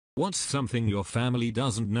What's something your family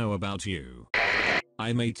doesn't know about you?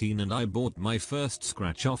 I'm 18 and I bought my first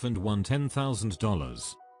scratch off and won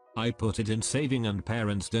 $10,000. I put it in saving and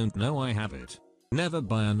parents don't know I have it. Never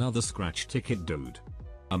buy another scratch ticket, dude.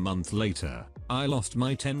 A month later, I lost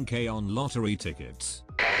my 10k on lottery tickets.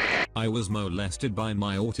 I was molested by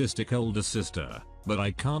my autistic older sister, but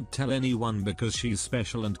I can't tell anyone because she's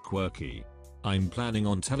special and quirky. I'm planning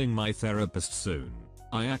on telling my therapist soon.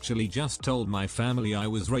 I actually just told my family I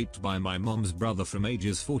was raped by my mom's brother from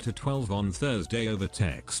ages 4 to 12 on Thursday over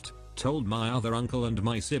text, told my other uncle and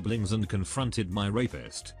my siblings and confronted my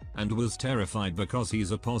rapist, and was terrified because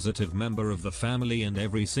he's a positive member of the family and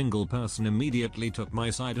every single person immediately took my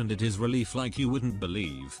side and it is relief like you wouldn't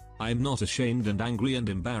believe. I'm not ashamed and angry and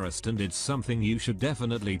embarrassed and it's something you should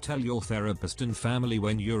definitely tell your therapist and family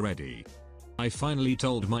when you're ready. I finally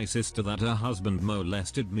told my sister that her husband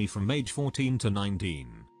molested me from age 14 to 19.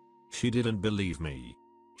 She didn't believe me.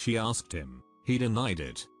 She asked him. He denied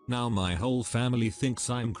it. Now my whole family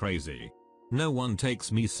thinks I'm crazy. No one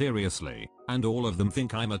takes me seriously, and all of them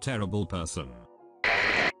think I'm a terrible person.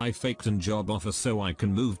 I faked a job offer so I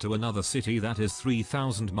can move to another city that is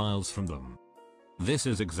 3,000 miles from them. This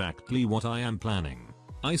is exactly what I am planning.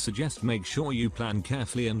 I suggest make sure you plan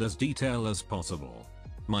carefully and as detailed as possible.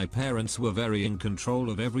 My parents were very in control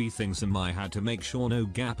of everything so I had to make sure no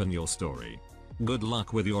gap in your story. Good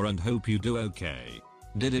luck with your and hope you do okay.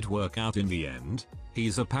 Did it work out in the end?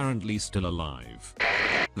 He's apparently still alive.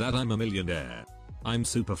 That I'm a millionaire. I'm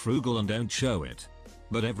super frugal and don't show it.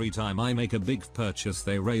 But every time I make a big purchase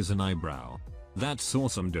they raise an eyebrow. That's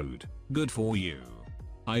awesome, dude. Good for you.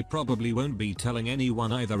 I probably won't be telling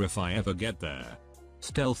anyone either if I ever get there.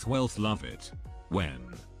 Stealth wealth, love it.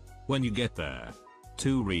 When you get there.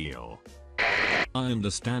 Too real. I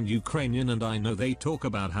understand Ukrainian and I know they talk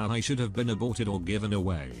about how I should have been aborted or given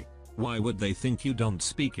away. Why would they think you don't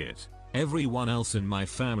speak it? Everyone else in my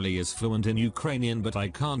family is fluent in Ukrainian but I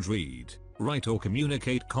can't read, write or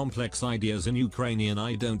communicate complex ideas in Ukrainian.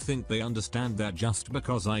 I don't think they understand that just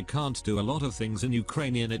because I can't do a lot of things in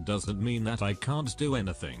Ukrainian it doesn't mean that I can't do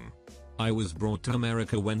anything. I was brought to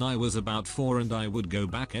America when I was about 4 and I would go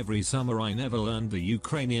back every summer. I never learned the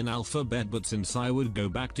Ukrainian alphabet but since I would go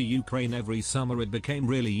back to Ukraine every summer it became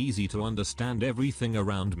really easy to understand everything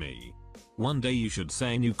around me. One day you should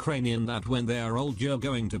say in Ukrainian that when they are old you're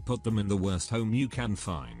going to put them in the worst home you can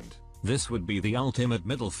find. This would be the ultimate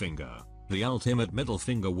middle finger. The ultimate middle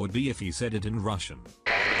finger would be if he said it in Russian.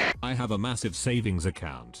 I have a massive savings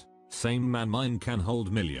account. Same man, mine can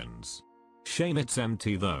hold millions. Shame it's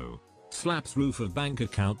empty though. Slaps roof of bank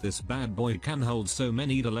account, this bad boy can hold so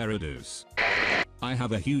many $. I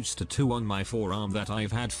have a huge tattoo on my forearm that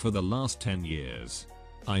I've had for the last 10 years.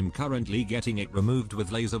 I'm currently getting it removed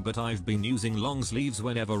with laser but I've been using long sleeves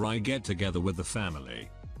whenever I get together with the family.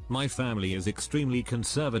 My family is extremely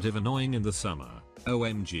conservative, annoying in the summer.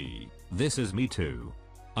 OMG, this is me too.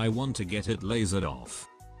 I want to get it lasered off.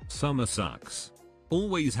 Summer sucks.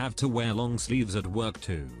 Always have to wear long sleeves at work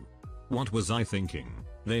too. What was I thinking?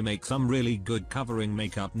 They make some really good covering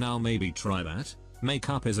makeup now, maybe try that?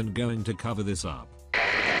 Makeup isn't going to cover this up.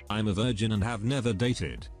 I'm a virgin and have never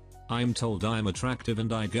dated. I'm told I'm attractive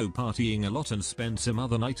and I go partying a lot and spend some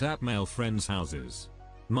other night at male friends' houses.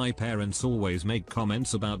 My parents always make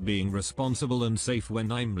comments about being responsible and safe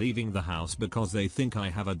when I'm leaving the house because they think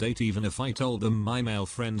I have a date even if I told them my male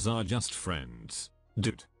friends are just friends.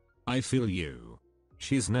 Dude. I feel you.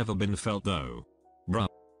 She's never been felt though. Bruh.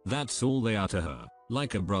 That's all they are to her.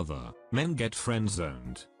 Like a brother. Men get friend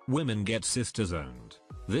zoned. Women get sister zoned.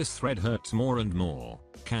 This thread hurts more and more.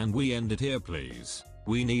 Can we end it here please?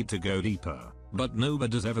 We need to go deeper. But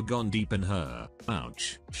nobody's ever gone deep in her.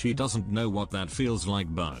 Ouch. She doesn't know what that feels like,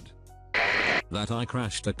 bud. That I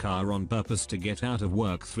crashed a car on purpose to get out of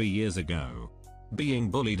work 3 years ago. Being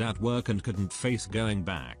bullied at work and couldn't face going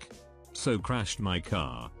back. So crashed my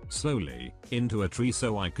car, slowly, into a tree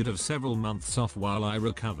so I could have several months off while I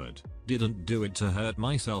recovered. Didn't do it to hurt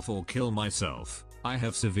myself or kill myself. I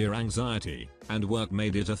have severe anxiety, and work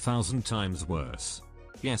made it 1,000 times worse.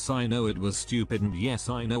 Yes, I know it was stupid and yes,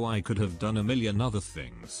 I know I could have done a million other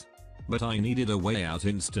things. But I needed a way out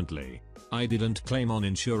instantly. I didn't claim on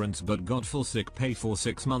insurance but got full sick pay for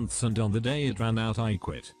 6 months and on the day it ran out I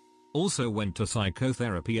quit. Also went to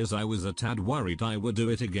psychotherapy as I was a tad worried I would do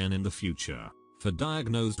it again in the future. For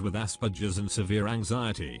diagnosed with Asperger's and severe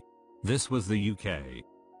anxiety. This was the UK.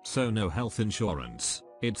 So no health insurance,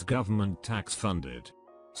 it's government tax funded.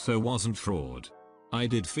 So wasn't fraud. I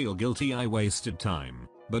did feel guilty I wasted time,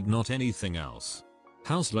 but not anything else.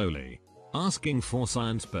 How slowly? Asking for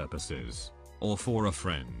science purposes. Or for a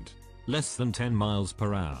friend. Less than 10 miles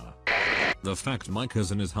per hour. The fact my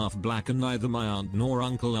cousin is half black and neither my aunt nor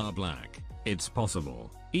uncle are black. It's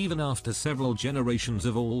possible, even after several generations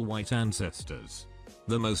of all white ancestors.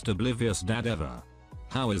 The most oblivious dad ever.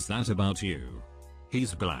 How is that about you?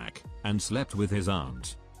 He's black, and slept with his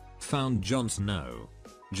aunt. Found Jon Snow.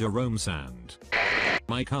 Jerome Sand.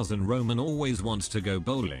 My cousin Roman always wants to go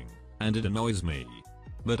bowling, and it annoys me.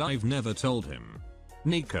 But I've never told him.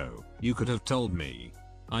 Nico, you could have told me.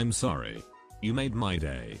 I'm sorry. You made my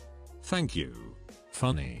day. Thank you.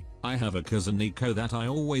 Funny, I have a cousin Nico that I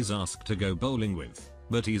always ask to go bowling with,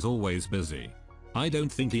 but he's always busy. I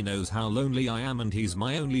don't think he knows how lonely I am and he's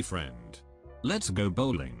my only friend. Let's go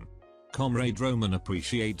bowling. Comrade Roman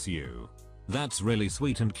appreciates you. That's really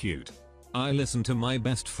sweet and cute. I listen to my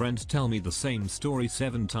best friend tell me the same story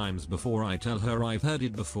 7 times before I tell her I've heard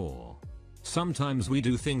it before. Sometimes we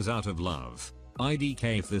do things out of love.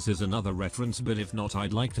 IDK if this is another reference, but if not,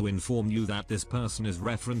 I'd like to inform you that this person is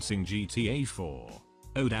referencing GTA 4.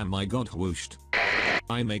 Oh damn, I got whooshed.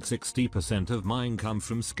 I make 60% of my income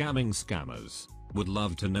from scamming scammers. Would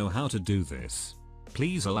love to know how to do this.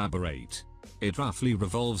 Please elaborate. It roughly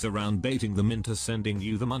revolves around baiting them into sending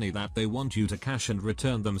you the money that they want you to cash and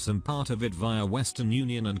return them some part of it via Western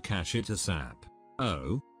Union and cash it ASAP.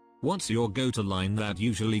 Oh? What's your go-to line that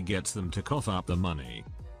usually gets them to cough up the money?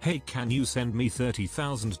 Hey, can you send me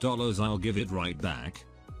 $30,000? I'll give it right back.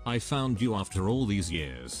 I found you after all these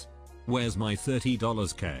years. Where's my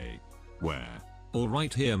 $30K? Where?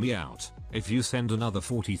 Alright, hear me out. If you send another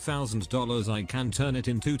 $40,000 I can turn it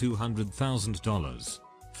into $200,000.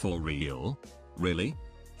 For real? Really?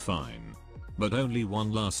 Fine. But only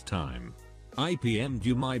one last time. I PM'd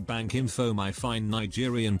you my bank info, my fine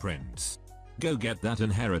Nigerian prince. Go get that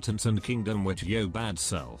inheritance and kingdom with yo bad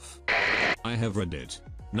self. I have read it.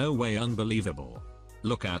 No way, unbelievable.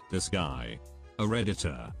 Look at this guy. A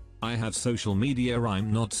redditor. I have social media,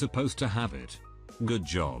 I'm not supposed to have it. Good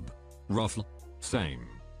job. Ruffle. Same.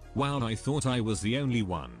 Wow, I thought I was the only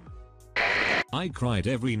one. I cried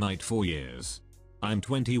every night for years. I'm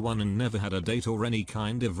 21 and never had a date or any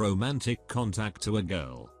kind of romantic contact to a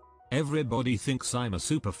girl. Everybody thinks I'm a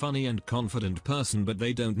super funny and confident person, but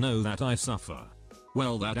they don't know that I suffer.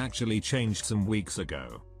 Well, that actually changed some weeks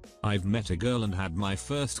ago. I've met a girl and had my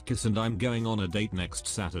first kiss and I'm going on a date next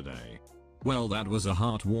Saturday. Well, that was a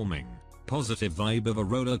heartwarming, positive vibe of a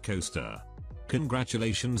roller coaster.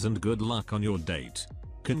 Congratulations and good luck on your date.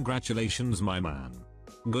 Congratulations, my man.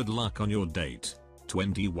 Good luck on your date.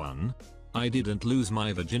 21? I didn't lose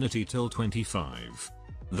my virginity till 25.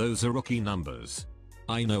 Those are rookie numbers.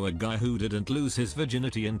 I know a guy who didn't lose his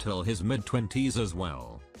virginity until his mid-20s as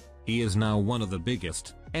well. He is now one of the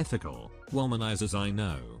biggest, ethical, womanizers I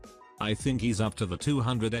know. I think he's up to the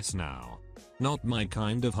 200s now. Not my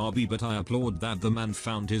kind of hobby, but I applaud that the man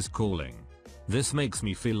found his calling. This makes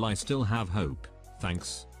me feel I still have hope,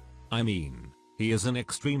 thanks. I mean, he is an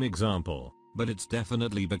extreme example, but it's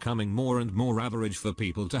definitely becoming more and more average for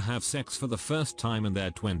people to have sex for the first time in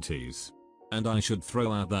their 20s. And I should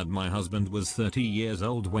throw out that my husband was 30 years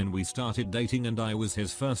old when we started dating and I was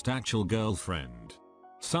his first actual girlfriend.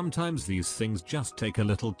 Sometimes these things just take a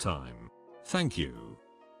little time. Thank you.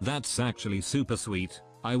 That's actually super sweet.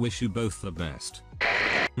 I wish you both the best.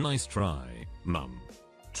 Nice try, mum.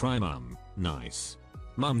 Try, mum. Nice.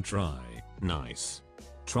 Mum, try. Nice.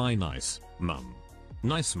 Try, nice. Mum.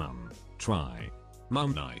 Nice, mum. Try.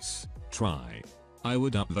 Mum, nice. Try. I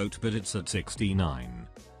would upvote, but it's at 69.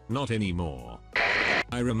 Not anymore.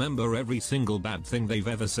 I remember every single bad thing they've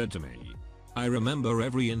ever said to me. I remember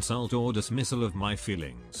every insult or dismissal of my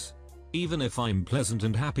feelings. Even if I'm pleasant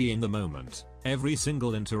and happy in the moment, every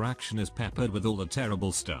single interaction is peppered with all the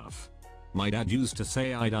terrible stuff. My dad used to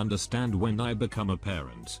say I'd understand when I become a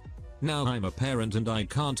parent. Now I'm a parent and I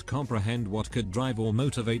can't comprehend what could drive or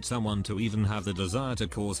motivate someone to even have the desire to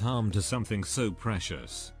cause harm to something so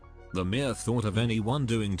precious. The mere thought of anyone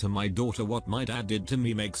doing to my daughter what my dad did to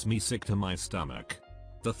me makes me sick to my stomach.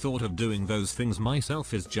 The thought of doing those things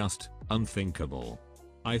myself is just unthinkable.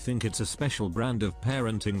 I think it's a special brand of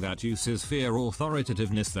parenting that uses fear or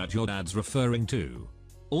authoritativeness that your dad's referring to.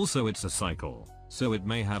 Also, it's a cycle, so it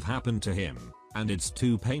may have happened to him, and it's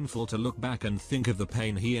too painful to look back and think of the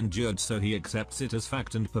pain he endured, so he accepts it as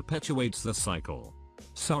fact and perpetuates the cycle.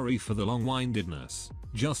 Sorry for the long-windedness.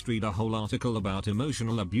 Just read a whole article about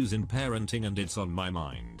emotional abuse in parenting and it's on my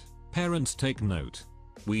mind. Parents, take note.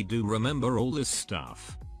 We do remember all this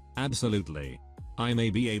stuff. Absolutely. I may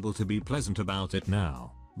be able to be pleasant about it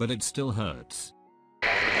now, but it still hurts.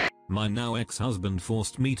 My now ex-husband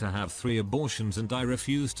forced me to have 3 abortions and I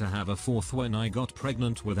refused to have a 4th when I got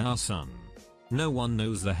pregnant with our son. No one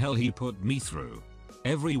knows the hell he put me through.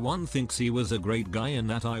 Everyone thinks he was a great guy and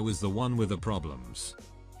that I was the one with the problems.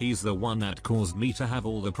 He's the one that caused me to have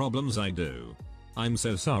all the problems I do. I'm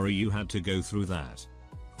so sorry you had to go through that.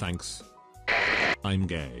 Thanks. I'm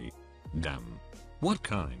gay. Damn. What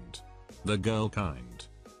kind? The girl kind.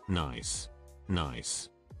 Nice. Nice.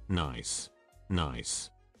 Nice. Nice.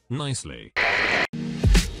 Nicely.